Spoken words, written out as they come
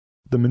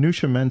The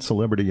Minutia Men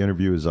Celebrity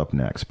Interview is up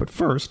next. But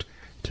first,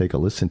 take a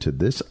listen to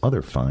this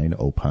other fine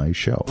Opie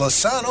show.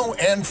 Lozano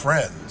and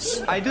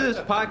Friends. I do this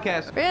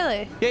podcast.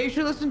 Really? Yeah, you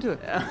should listen to it.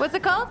 What's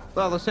it called?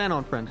 Well, Lozano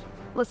and Friends.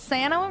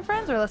 Lozano and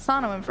Friends or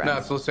Lozano and Friends? No,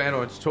 it's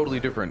Lozano. It's totally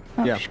different.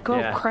 Oh, Yeah.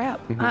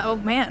 crap. Oh,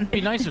 man. It'd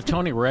be nice if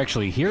Tony were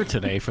actually here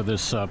today for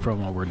this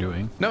promo we're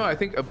doing. No, I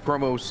think a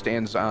promo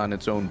stands on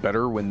its own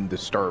better when the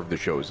star of the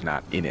show is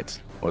not in it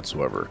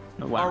whatsoever.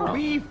 Wow. Are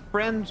we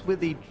friends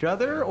with each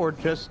other or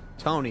just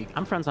Tony?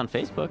 I'm friends on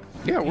Facebook.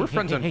 Yeah, we're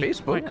friends on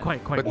Facebook.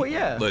 Quite. Well,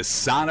 yeah.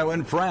 Lozano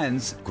and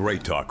Friends.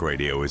 Great Talk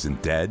Radio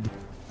isn't dead.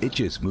 It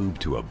just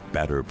moved to a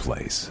better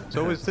place.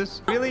 So is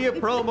this really a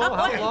promo?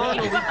 How long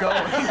are we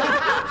going?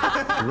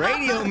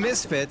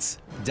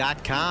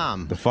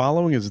 RadioMisfits.com. The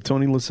following is a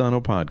Tony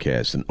Lozano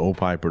podcast, an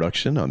Opie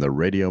production on the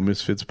Radio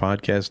Misfits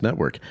Podcast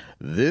Network.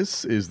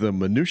 This is the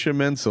Minutia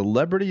Men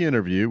Celebrity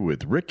Interview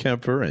with Rick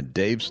Kempfer and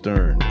Dave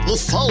Stern.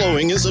 The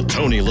following is a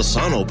Tony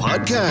Lozano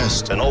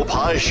podcast, an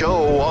Opie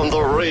show on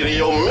the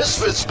Radio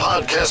Misfits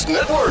Podcast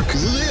Network.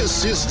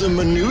 This is the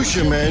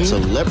Minutia Men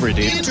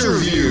Celebrity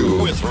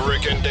Interview with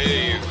Rick and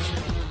Dave.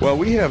 Well,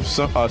 we have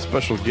a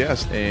special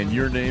guest, and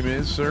your name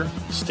is, sir?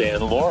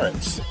 Stan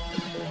Lawrence.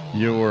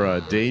 Your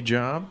day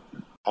job?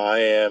 I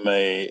am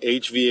a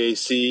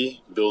HVAC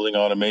Building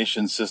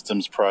Automation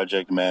Systems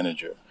Project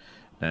Manager.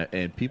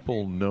 And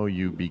people know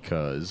you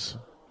because?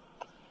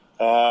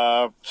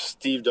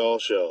 Steve Dahl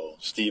Show,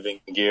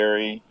 Stephen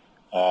Gary,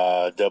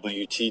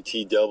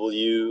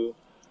 WTTW,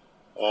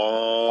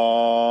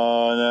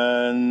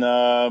 and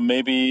then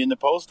maybe in the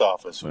post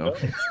office.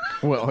 Okay.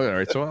 Well, all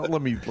right. So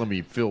let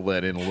me fill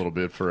that in a little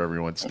bit for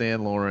everyone.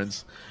 Stan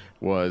Lawrence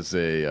was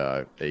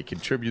a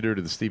contributor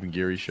to the Stephen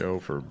Gary Show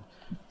for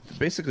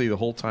basically the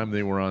whole time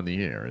they were on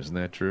the air. Isn't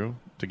that true?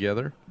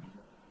 Together?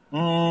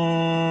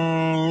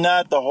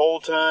 Not the whole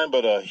time,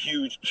 but a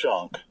huge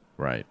chunk.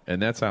 Right. And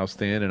that's how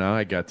Stan and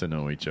I got to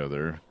know each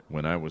other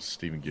when I was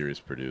Stephen Gary's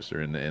producer.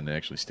 And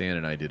actually, Stan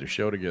and I did a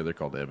show together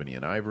called Ebony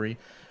and Ivory.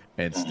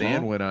 And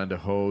Stan went on to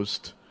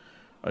host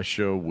a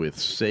show with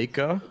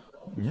Seika.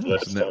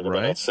 Let's talk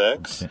about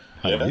sex.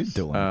 How you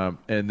doing?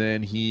 And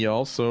then he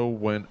also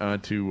went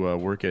on to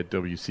work at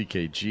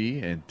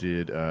WCKG and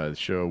did a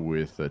show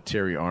with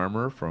Terry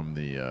Armour from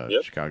the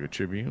Chicago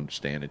Tribune,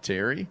 Stan and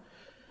Terry.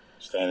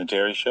 Stan and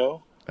Terry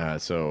Show.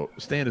 So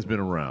Stan has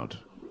been around.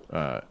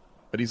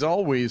 But he's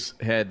always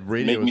had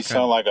radio. Make me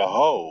sound like a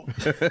hoe.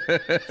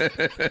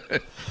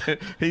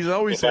 He's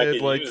always if had I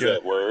can use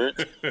that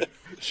word.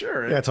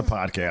 Sure. Yeah, it's a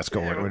podcast.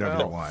 Go on, whatever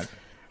you want.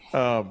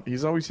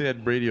 He's always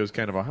had radio as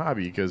kind of a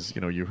hobby because,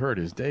 you heard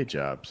his day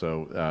job.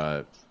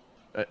 So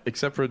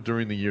except for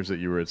during the years that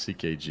you were at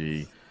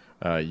CKG,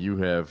 you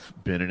have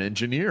been an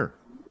engineer.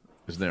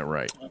 Isn't that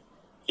right?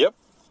 Yep.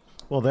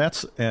 Well,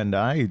 that's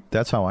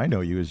how I know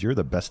you is you're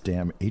the best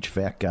damn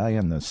HVAC guy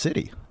in the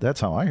city.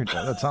 That's how I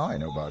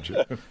know about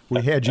you.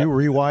 We had you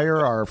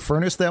rewire our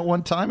furnace that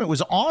one time. It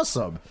was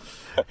awesome.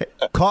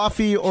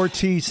 Coffee or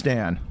tea,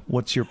 Stan?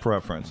 What's your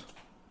preference?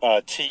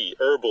 Tea,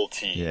 herbal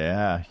tea.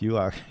 Yeah, you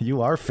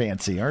are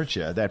fancy, aren't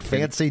you? That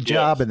fancy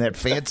job and that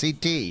fancy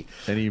tea.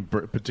 Any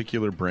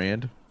particular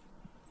brand?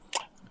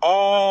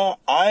 I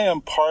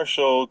am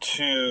partial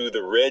to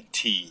the red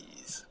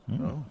teas.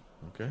 Oh,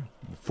 okay.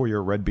 For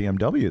your red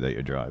BMW that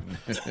you drive.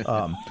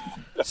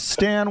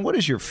 Stan, what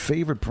is your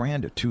favorite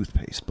brand of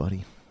toothpaste,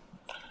 buddy?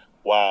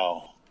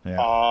 Wow. Yeah,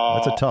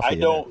 that's a toughie.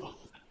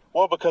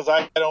 Because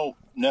I don't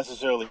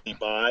necessarily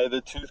buy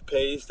the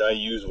toothpaste. I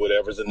use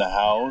whatever's in the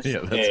house. Yeah,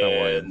 that's how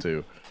I am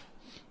too.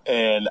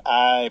 And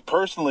I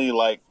personally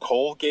like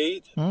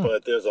Colgate,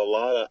 but there's a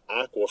lot of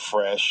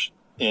Aquafresh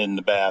in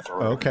the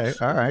bathroom. Okay,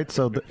 all right.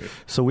 So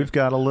we've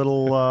got a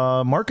little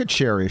market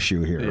share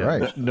issue here,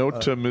 right? Note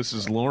to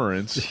Mrs.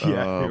 Lawrence.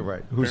 Yeah, you're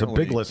right. Who's a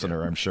big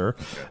listener, I'm sure.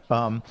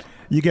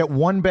 You get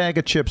one bag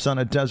of chips on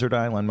a desert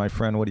island, my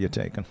friend. What are you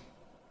taking?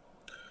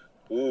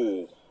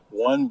 Ooh.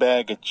 One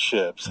bag of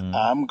chips.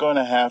 I'm going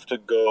to have to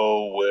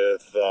go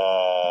with,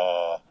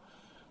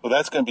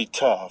 that's going to be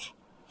tough.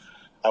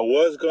 I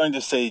was going to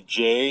say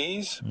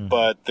Jay's,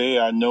 but they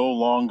are no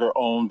longer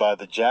owned by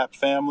the Jap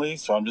family,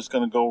 so I'm just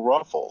going to go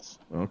Ruffles.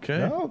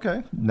 Okay. Oh,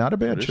 okay. Not a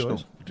bad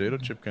choice. Potato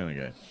chip kind of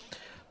guy.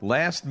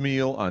 Last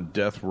meal on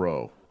death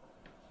row.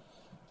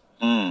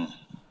 None.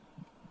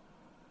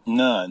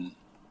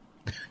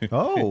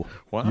 Oh,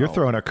 wow. You're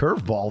throwing a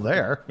curveball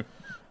there.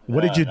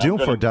 What did you do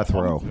for death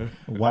row?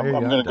 Why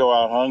I'm going to go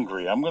out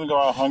hungry. I'm going to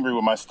go out hungry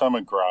with my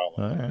stomach growling.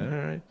 All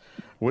right.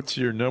 What's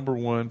your number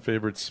one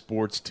favorite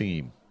sports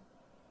team?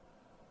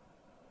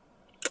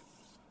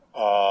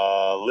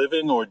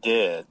 Living or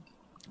dead?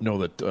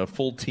 No, the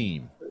full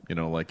team.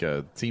 Like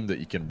a team that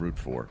you can root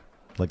for.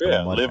 Like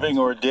living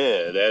or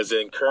dead, as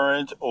in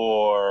current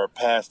or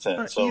past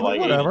tense. So like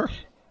whatever.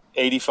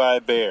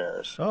 85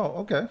 Bears.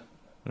 Oh, okay.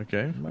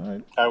 Okay.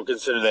 Right. I would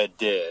consider that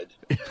dead.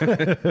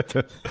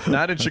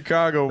 Not in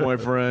Chicago, my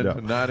friend. No.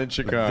 Not in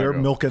Chicago. They're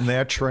milking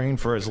that train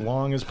for as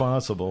long as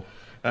possible.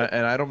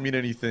 And I don't mean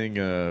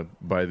anything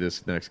by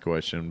this next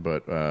question,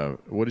 but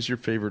what is your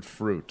favorite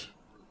fruit?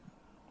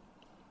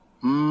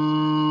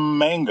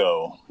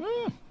 Mango.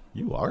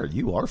 You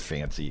You are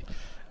fancy.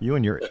 You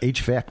and your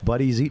HVAC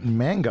buddies eating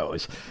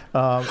mangoes.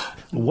 I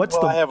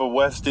have a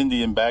West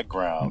Indian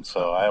background,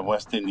 so I have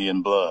West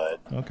Indian blood.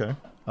 Okay.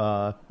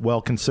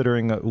 Well,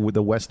 considering with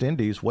the West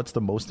Indies, what's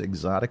the most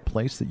exotic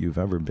place that you've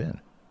ever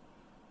been?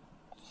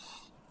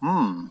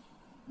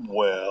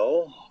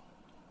 Well,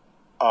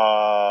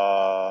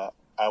 I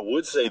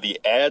would say the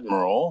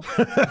Admiral.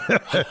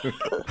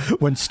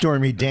 When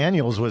Stormy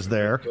Daniels was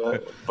there.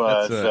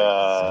 But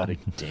exotic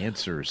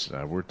dancers.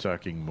 We're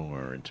talking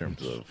more in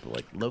terms of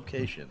like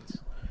locations.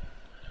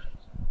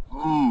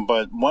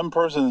 But one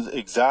person's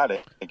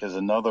exotic is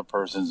another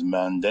person's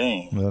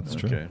mundane. That's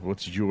true. Okay,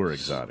 what's your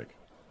exotic?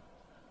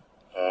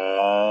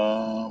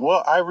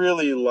 Well, I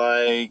really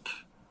like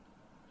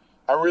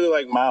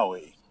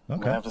Maui.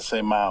 Okay. I have to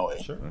say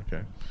Maui. Sure.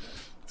 Okay,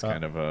 it's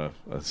kind of a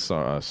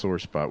sore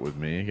spot with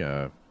me.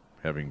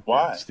 Having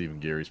Why? been Stephen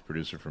Gary's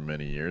producer for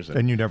many years,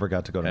 And you never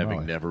got to go to having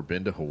Maui. never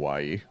been to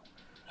Hawaii.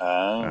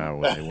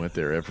 When they went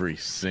there every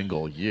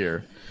single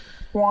year.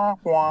 Wah,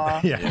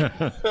 wah. Yeah.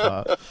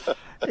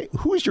 Hey,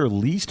 who is your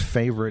least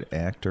favorite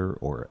actor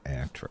or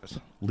actress?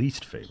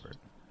 Least favorite.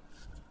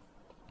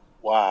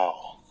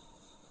 Wow.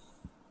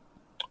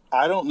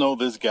 I don't know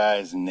this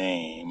guy's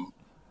name,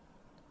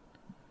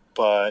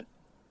 but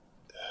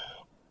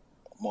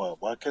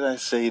what could I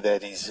say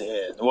that he's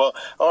in? Well,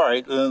 all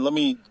right, let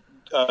me.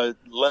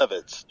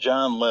 Levitz,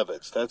 John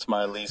Levitz. That's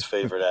my least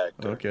favorite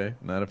actor. Okay,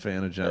 not a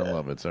fan of John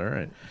Lovitz. All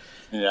right.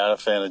 Not a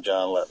fan of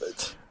John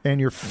Levitz.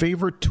 And your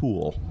favorite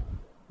tool?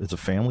 It's a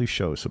family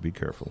show, so be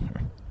careful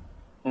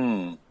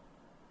here.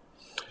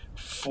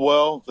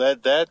 Well,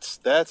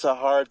 that's a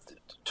hard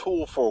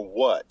tool for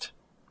what?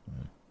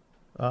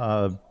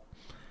 Oh,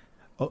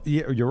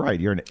 yeah, you're right.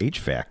 You're an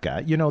HVAC guy.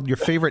 You know, your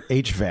favorite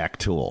HVAC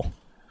tool?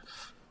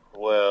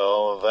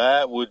 Well,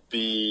 that would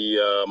be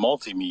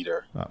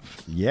multimeter.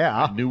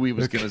 Yeah. I knew he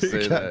was going to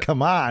say that.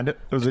 Come on. It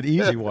was an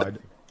easy one.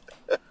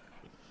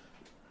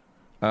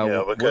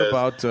 Because what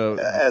about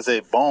as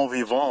a bon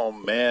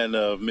vivant man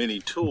of many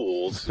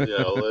tools,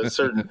 there's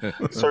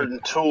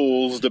certain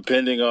tools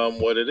depending on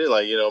what it is.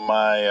 Like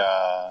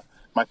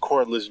my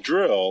cordless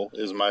drill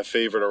is my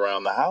favorite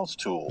around the house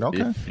tool.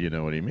 Okay. if you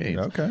know what he means?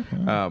 Okay.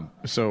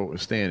 So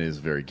Stan is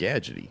very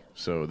gadgety.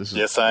 So this is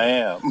Yes, I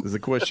am. The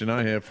question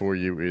I have for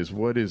you is,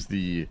 what is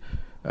the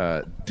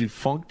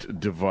defunct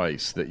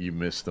device that you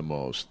miss the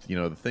most? You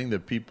know, the thing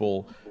that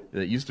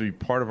used to be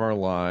part of our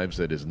lives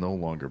that is no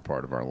longer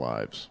part of our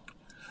lives.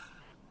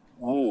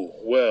 Ooh,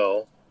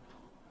 well,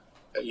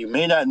 you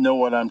may not know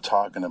what I'm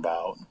talking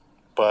about,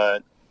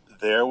 but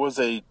there was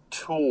a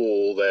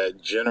tool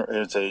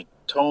it's a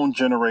tone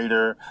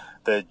generator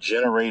that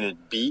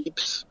generated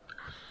beeps.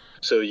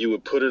 So you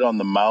would put it on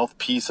the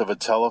mouthpiece of a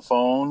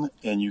telephone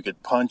and you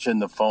could punch in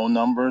the phone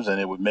numbers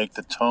and it would make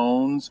the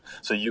tones.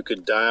 So you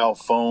could dial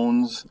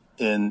phones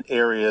in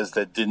areas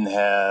that didn't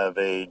have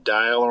a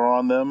dialer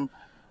on them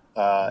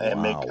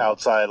and make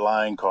outside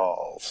line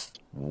calls.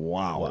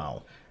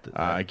 Wow.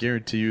 I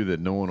guarantee you that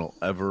no one will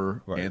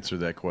ever answer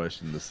that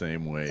question the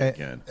same way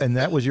again. And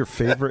that was your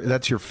favorite?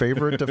 That's your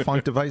favorite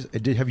defunct device?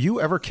 Have you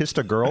ever kissed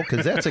a girl?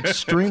 Because that's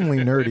extremely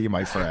nerdy,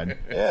 my friend.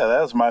 Yeah,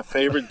 that was my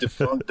favorite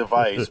defunct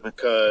device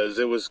because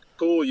it was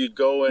cool. You'd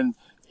go in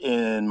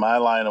my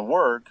line of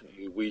work,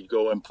 we'd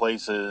go in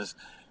places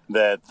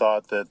that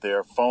thought that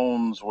their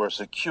phones were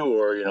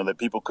secure, that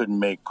people couldn't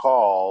make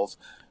calls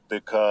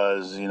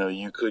because,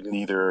 you couldn't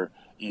either,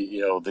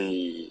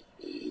 the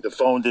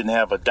phone didn't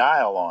have a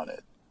dial on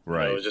it.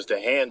 Right. It was just a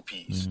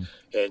handpiece.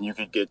 And you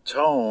could get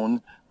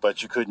tone,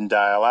 but you couldn't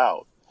dial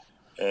out.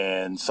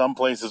 And some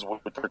places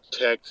would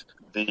protect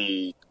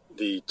the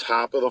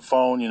top of the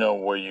phone,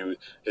 where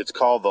it's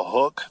called the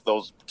hook,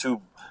 those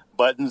two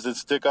buttons that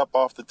stick up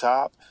off the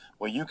top,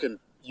 where you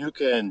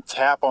can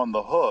tap on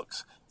the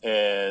hooks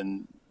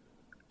and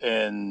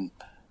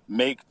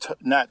make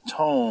not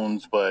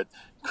tones, but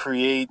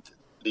create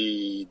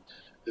the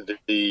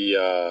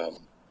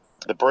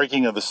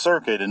breaking of the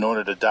circuit in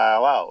order to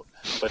dial out.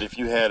 But if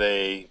you had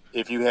a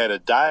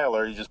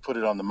dialer, you just put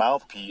it on the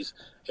mouthpiece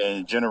and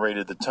it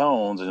generated the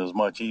tones, and it was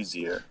much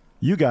easier.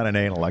 You got an A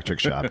in electric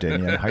shop,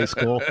 didn't you, in high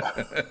school?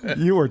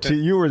 You were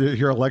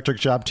your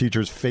electric shop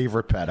teacher's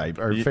favorite pet,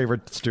 or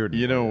favorite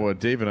student.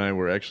 Dave and I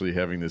were actually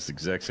having this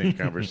exact same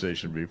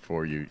conversation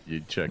before you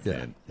checked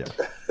in. Yeah.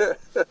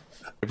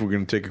 If we're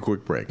going to take a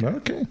quick break.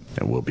 Okay.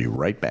 And we'll be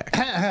right back.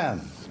 A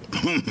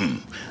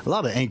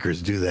lot of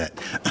anchors do that.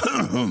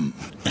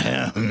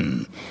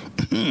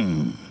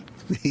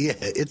 Yeah,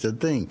 it's a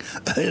thing.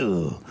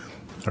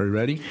 Are you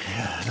ready?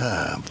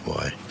 Ah,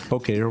 boy.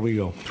 Okay, here we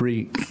go.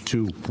 3,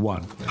 2,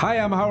 1. Hi,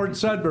 I'm Howard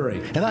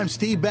Sudbury. And I'm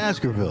Steve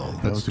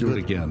Baskerville. Let's do it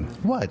again.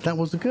 What? That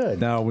was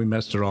good. No, we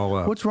messed it all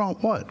up. What's wrong?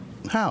 What?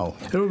 How?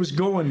 It was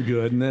going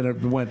good, and then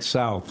it went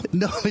south.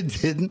 No, it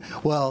didn't.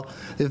 Well,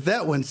 if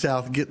that went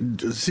south,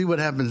 see what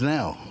happens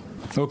now.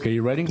 Okay,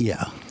 you ready?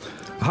 Yeah.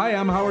 Hi,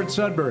 I'm Howard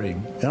Sudbury.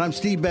 And I'm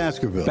Steve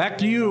Baskerville. Back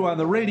to you on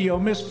the Radio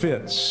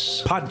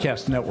Misfits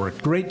Podcast Network.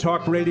 Great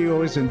Talk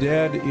Radio isn't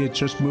dead. It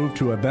just moved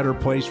to a better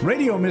place.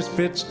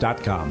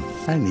 RadioMisfits.com.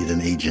 I need an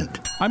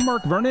agent. I'm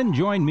Mark Vernon.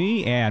 Join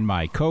me and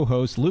my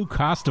co-host Lou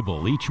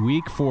Costable each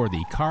week for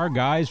the Car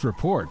Guys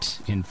Report.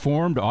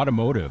 Informed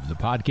Automotive, the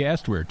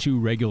podcast where two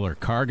regular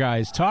car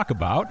guys talk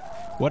about,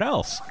 what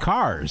else?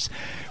 Cars.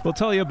 We'll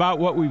tell you about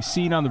what we've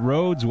seen on the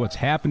roads, what's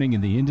happening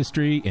in the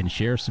industry, and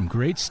share some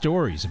great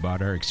stories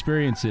about our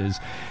experiences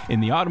in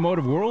the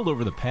automotive world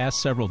over the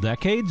past several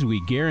decades. We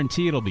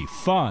guarantee it'll be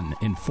fun,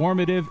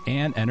 informative,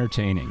 and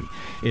entertaining.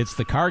 It's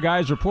the Car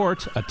Guys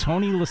Report, a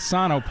Tony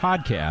Lasano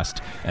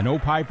podcast, an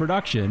Opie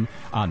production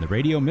on the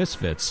Radio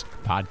Misfits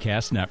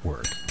Podcast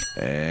Network.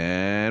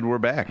 And we're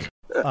back.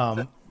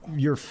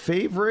 Your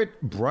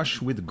favorite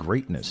brush with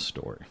greatness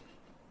story?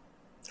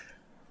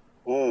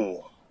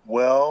 Ooh,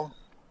 well,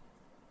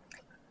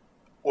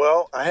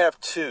 I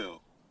have two.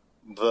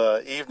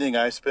 The evening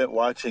I spent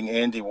watching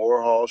Andy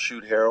Warhol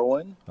shoot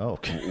heroin.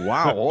 Okay.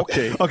 Wow.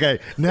 Okay. Okay.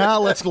 Now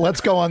let's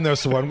go on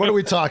this one. What are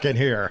we talking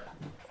here?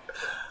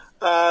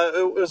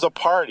 It was a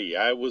party.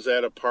 I was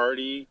at a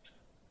party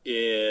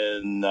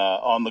in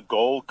on the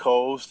Gold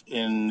Coast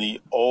in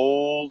the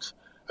old,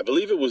 I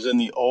believe it was in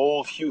the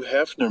old Hugh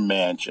Hefner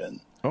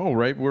mansion. Oh,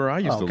 right where I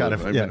used to God,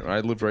 live. I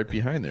lived right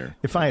behind there.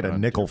 If I had a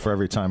nickel for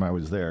every time I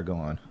was there, go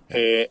on.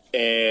 And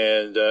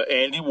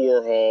Andy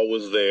Warhol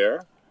was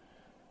there,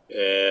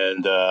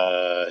 and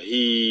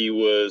he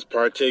was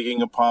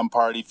partaking upon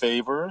party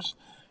favors,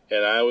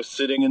 and I was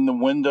sitting in the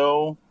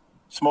window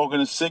smoking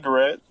a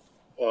cigarette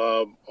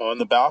on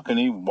the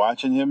balcony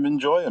watching him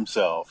enjoy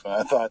himself. And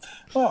I thought,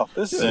 well,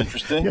 this is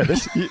interesting.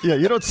 Yeah,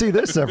 you don't see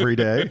this every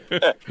day.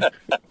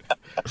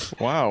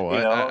 Wow.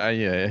 I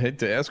hate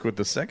to ask what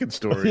the second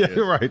story is.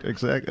 Right,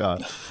 exactly.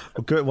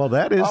 Good. Well,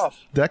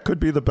 that could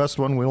be the best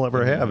one we'll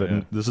ever have,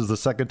 and this is the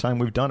second time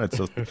we've done it.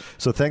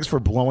 So thanks for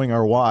blowing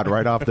our wad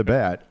right off the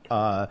bat.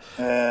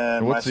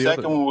 And my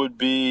second one would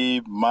be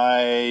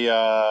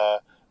the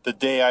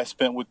day I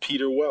spent with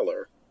Peter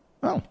Weller.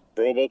 Oh,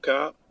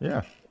 RoboCop.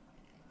 Yeah.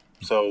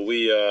 So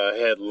we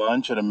had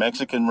lunch at a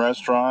Mexican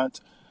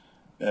restaurant,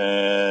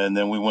 and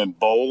then we went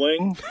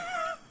bowling.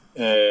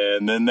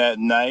 And then that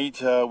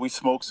night, we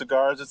smoked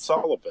cigars at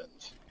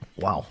Sullivan's.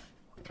 Wow.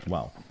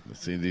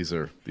 See, these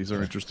are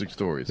interesting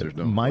stories. There's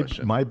no my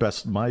question.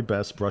 my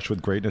best brush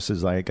with greatness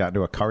is I got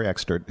into a car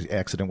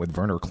accident with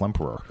Werner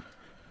Klemperer.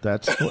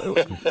 That's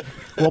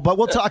well, but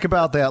we'll talk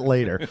about that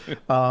later.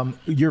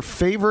 Your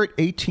favorite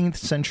 18th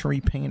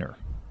century painter?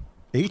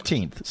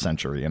 18th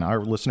century, and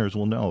our listeners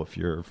will know if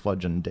you're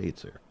fudging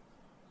dates here.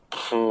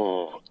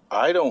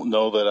 I don't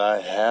know that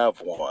I have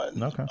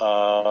one. Okay.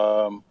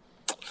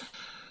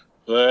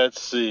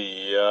 Let's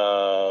see.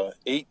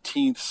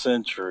 18th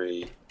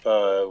century.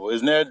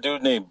 Isn't there a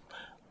dude named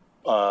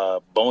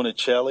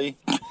Bonicelli?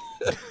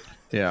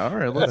 Yeah, all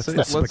right. That's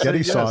the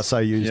spaghetti sauce yes.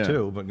 I use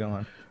too, but go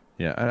on.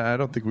 Yeah, I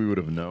don't think we would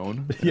have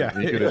known. Yeah.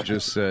 We could have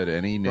just said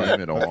any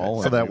name at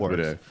all. So that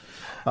works.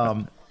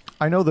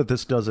 I know that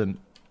this doesn't.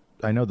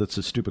 I know that's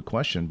a stupid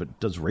question, but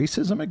does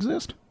racism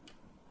exist?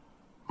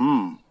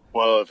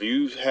 Well, if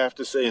you have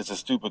to say it's a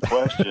stupid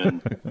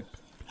question,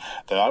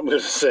 then I'm going to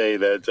say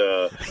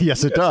that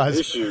yes, it does.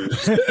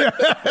 Issues.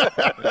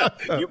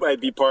 You might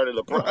be part of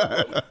the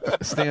problem.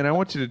 Stan, I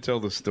want you to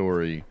tell the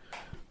story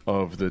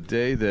of the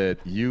day that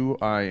you,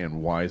 I,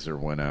 and Weiser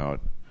went out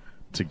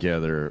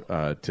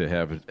together to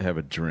have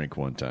a drink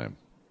one time.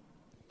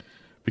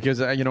 Because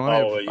I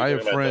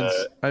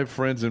have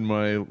friends in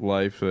my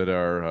life that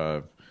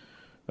are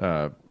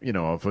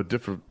of a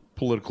different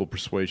political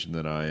persuasion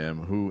than I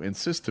am, who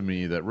insist to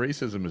me that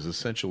racism is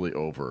essentially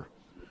over,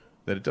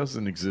 that it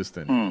doesn't exist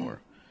anymore.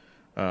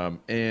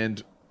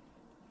 And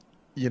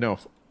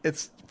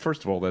it's,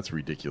 first of all, that's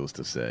ridiculous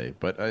to say,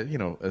 but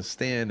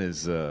Stan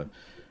is a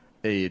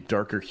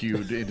darker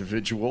hued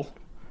individual,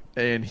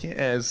 and he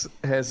has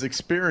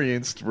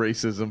experienced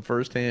racism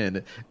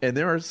firsthand, and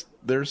there's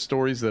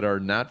stories that are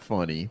not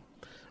funny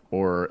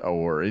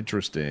or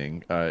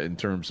interesting in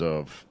terms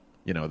of,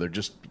 they're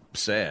just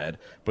sad.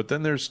 But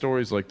then there's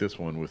stories like this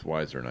one with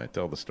Weiser and I.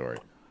 Tell the story.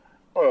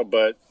 Well,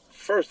 but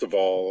first of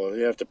all,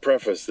 you have to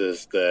preface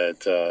this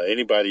that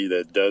anybody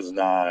that does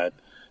not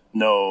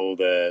know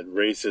that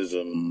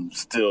racism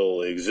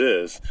still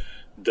exists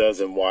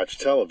doesn't watch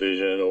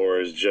television, or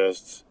is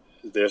just,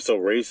 they're so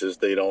racist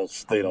they don't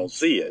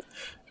see it.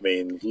 I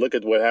mean, look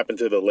at what happened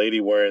to the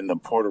lady wearing the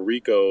Puerto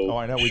Rico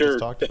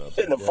shirt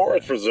in the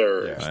forest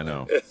preserve. Yeah, I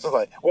know. It's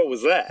like, what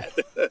was that?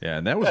 Yeah,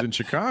 and that was in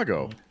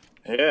Chicago.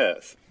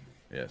 Yes.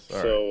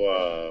 All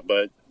right.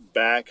 But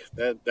back,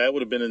 that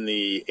would have been in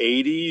the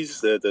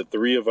 80s that the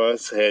three of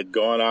us had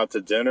gone out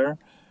to dinner,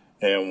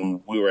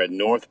 and we were at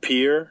North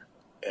Pier,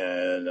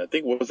 and I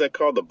think, what was that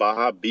called? The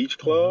Baja Beach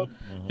Club?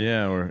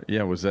 Mm-hmm.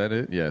 Yeah, was that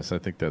it? Yes, I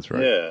think that's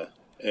right. Yeah.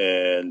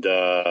 And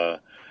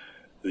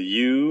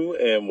you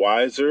and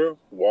Weiser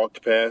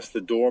walked past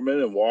the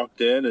doorman and walked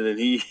in, and then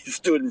he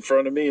stood in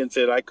front of me and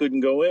said I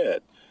couldn't go in.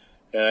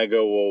 And I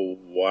go, well,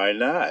 why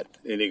not?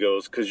 And he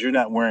goes, because you're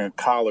not wearing a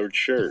collared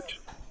shirt.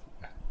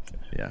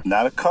 Yeah.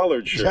 Not a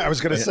colored shirt. Yeah, I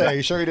was going to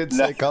say, sure you didn't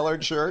say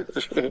colored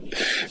shirt?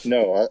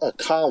 No, a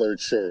collared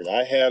shirt.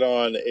 I had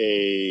on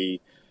a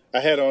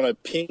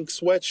pink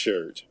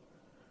sweatshirt.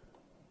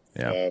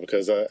 Yeah.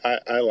 Because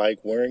I like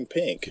wearing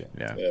pink.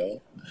 Yeah. You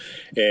know?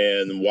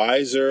 And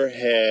Weiser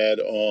had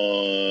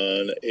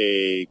on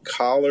a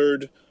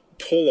collared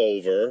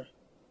pullover,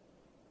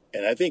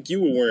 and I think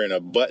you were wearing a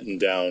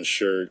button-down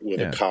shirt with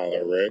a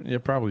collar, Rick. Yeah,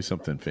 probably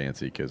something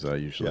fancy because I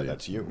usually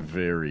that's you.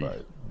 Very,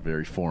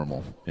 very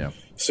formal. Yeah.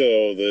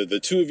 So the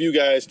two of you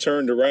guys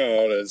turned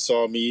around and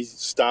saw me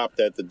stopped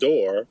at the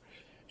door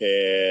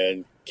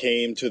and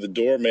came to the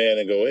doorman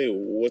and go, "Hey,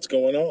 what's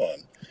going on?"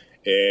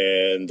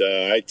 And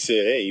I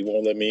said, "Hey, he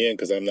won't let me in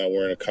because I'm not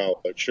wearing a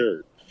collared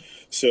shirt."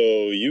 So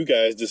you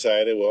guys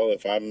decided, well,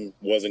 if I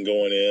wasn't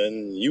going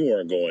in, you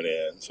weren't going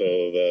in. So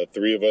the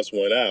three of us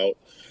went out,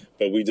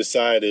 but we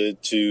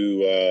decided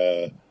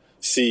to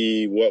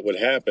see what would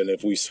happen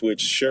if we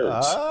switched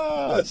shirts.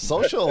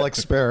 Social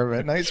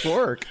experiment. Nice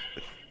work.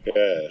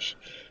 Yes.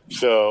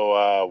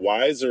 So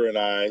Weiser and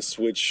I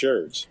switched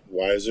shirts.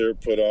 Weiser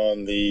put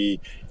on the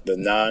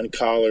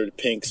non-collared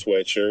pink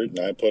sweatshirt, and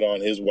I put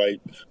on his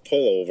white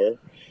pullover.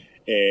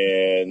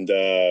 And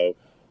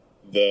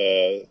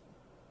the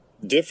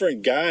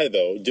different guy,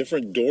 though,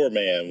 different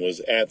doorman was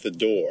at the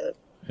door.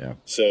 Yeah.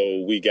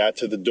 So we got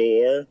to the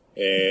door,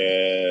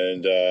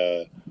 and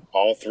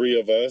all three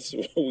of us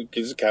we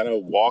just kind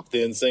of walked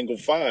in single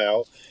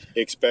file,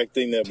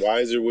 expecting that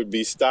Weiser would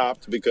be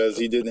stopped because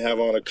he didn't have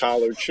on a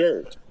collared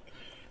shirt.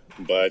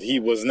 But he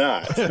was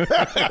not.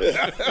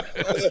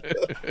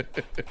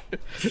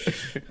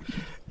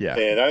 Yeah.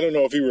 And I don't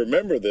know if you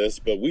remember this,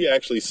 but we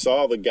actually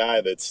saw the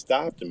guy that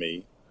stopped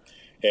me,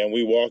 and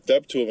we walked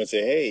up to him and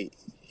said, "Hey,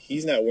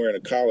 he's not wearing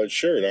a collared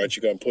shirt. Aren't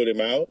you going to put him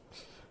out?"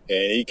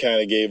 And he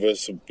kind of gave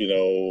us,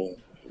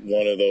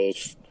 one of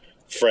those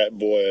frat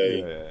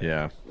boy,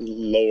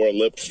 lower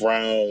lip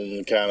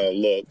frown kind of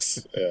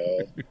looks.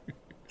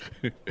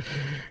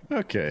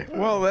 Okay.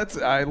 Well,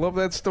 I love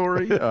that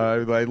story.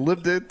 I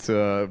lived it,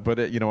 but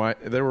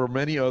there were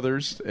many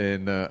others,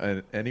 and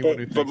anyone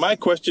who. But my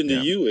question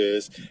to you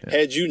is: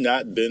 had you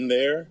not been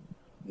there,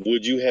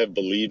 would you have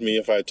believed me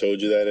if I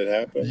told you that it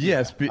happened?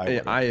 Yes,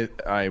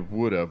 I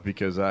would have,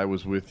 because I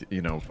was with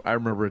I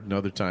remember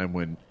another time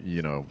when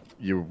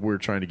you were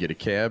trying to get a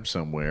cab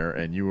somewhere,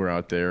 and you were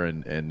out there,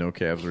 and no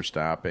cabs were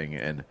stopping,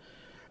 and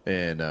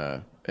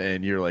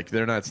you're like,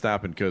 they're not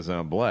stopping because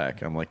I'm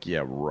black. I'm like,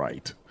 yeah,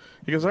 right.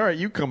 He goes, all right,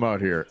 you come out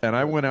here. And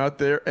I went out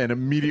there, and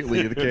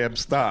immediately the cab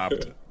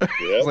stopped. I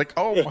was like,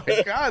 oh,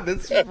 my God,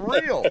 this is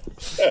real.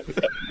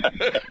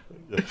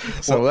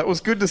 So that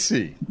was good to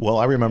see. Well,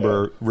 I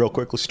remember, real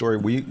quick story,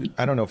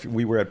 I don't know if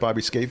we were at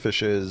Bobby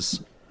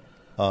Scafish's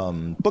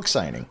book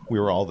signing. We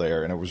were all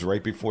there, and it was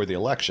right before the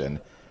election.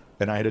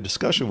 And I had a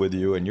discussion with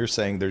you, and you're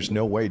saying there's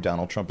no way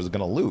Donald Trump is going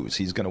to lose.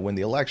 He's going to win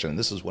the election. And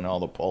this is when all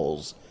the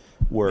polls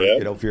were,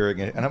 veering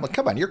in. And I'm like,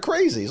 come on, you're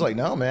crazy. He's like,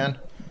 no, man.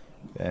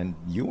 And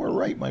you were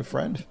right, my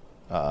friend.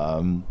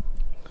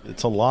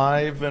 It's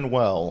alive and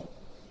well.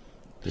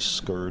 The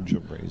scourge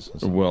of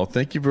racism. Well,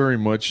 thank you very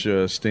much,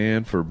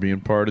 Stan, for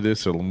being part of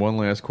this. And one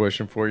last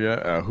question for you.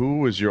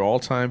 Who is your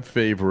all-time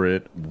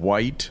favorite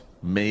white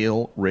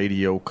male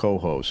radio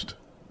co-host?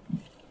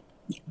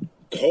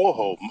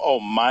 Co-host? Oh,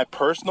 my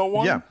personal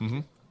one? Yeah. Mm-hmm.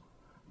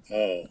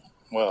 Oh,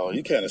 well,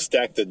 you kind of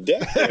stacked the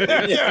deck there,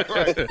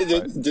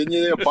 didn't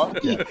you there, Bob?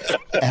 Yeah.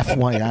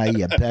 FYI,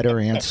 you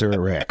better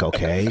answer, Rick,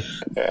 okay?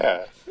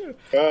 Yeah.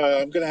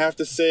 I'm going to have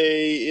to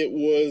say it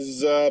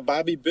was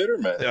Bobby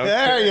Bitterman. Okay.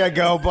 There you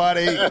go,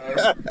 buddy.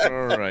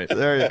 All right.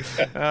 There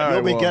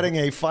You'll be getting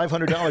a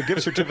 $500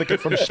 gift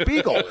certificate from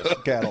Spiegel's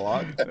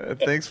catalog.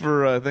 Thanks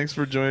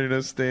for joining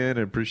us, Stan.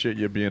 I appreciate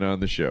you being on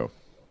the show.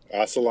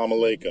 Assalamu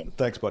alaikum.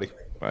 Thanks, buddy.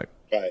 Bye.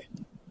 Bye.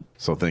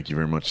 So thank you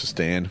very much to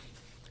Stan.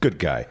 Good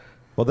guy.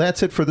 Well,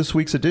 that's it for this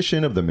week's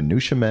edition of the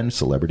Minutia Men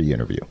Celebrity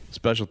Interview.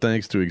 Special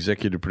thanks to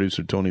executive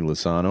producer Tony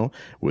Lasano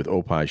with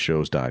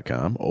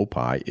opishows.com.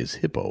 Opie is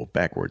hippo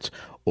backwards.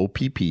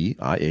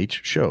 OPPIH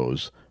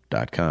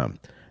shows.com.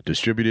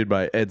 Distributed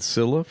by Ed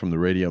Silla from the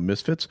Radio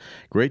Misfits.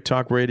 Great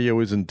Talk Radio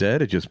isn't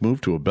dead. It just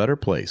moved to a better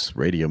place.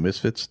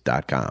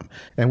 RadioMisfits.com.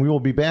 And we will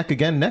be back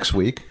again next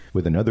week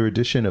with another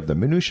edition of the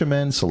Minutia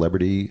Men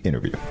Celebrity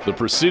Interview. The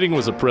proceeding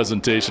was a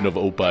presentation of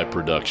Opie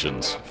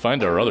Productions.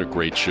 Find our other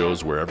great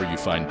shows wherever you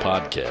find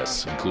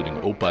podcasts, including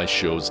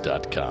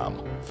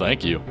opishows.com.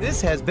 Thank you.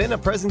 This has been a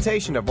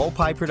presentation of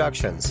Opie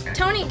Productions.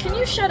 Tony, can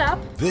you shut up?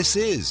 This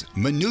is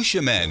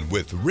Minutia Men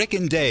with Rick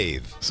and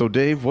Dave. So,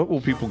 Dave, what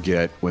will people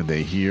get when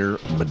they hear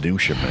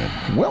Minutia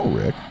Men? Well,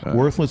 Rick,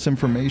 worthless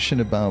information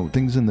about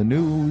things in the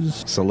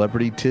news,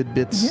 celebrity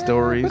tidbits,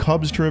 stories,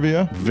 Cubs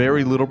trivia,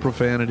 very little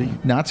profanity,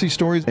 Nazi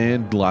stories,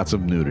 and lots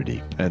of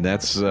nudity. And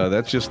that's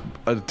just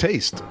a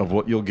taste of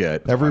what you'll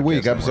get every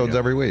week. Episodes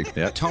every week.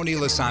 The Tony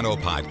Lasano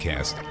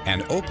Podcast,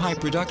 an Opie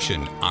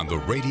production on the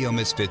Radio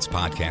Misfits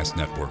Podcast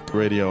Network.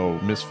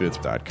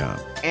 RadioMisfits.com.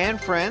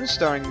 And Friends,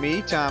 starring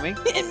me, Tommy.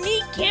 And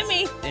me,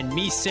 Kimmy. And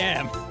me,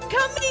 Sam.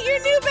 Come meet your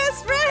new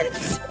best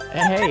friends.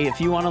 Hey, if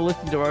you want to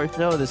listen to our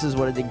show, this is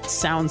what it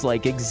sounds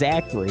like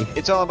exactly.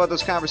 It's all about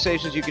those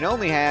conversations you can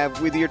only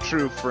have with your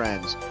true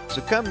friends.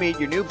 So come meet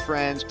your new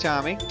friends,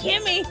 Tommy,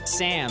 Kimmy,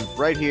 Sam,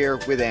 right here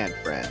with Ant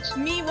Friends.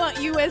 me want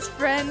you as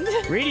friend.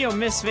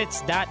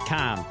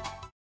 RadioMisfits.com.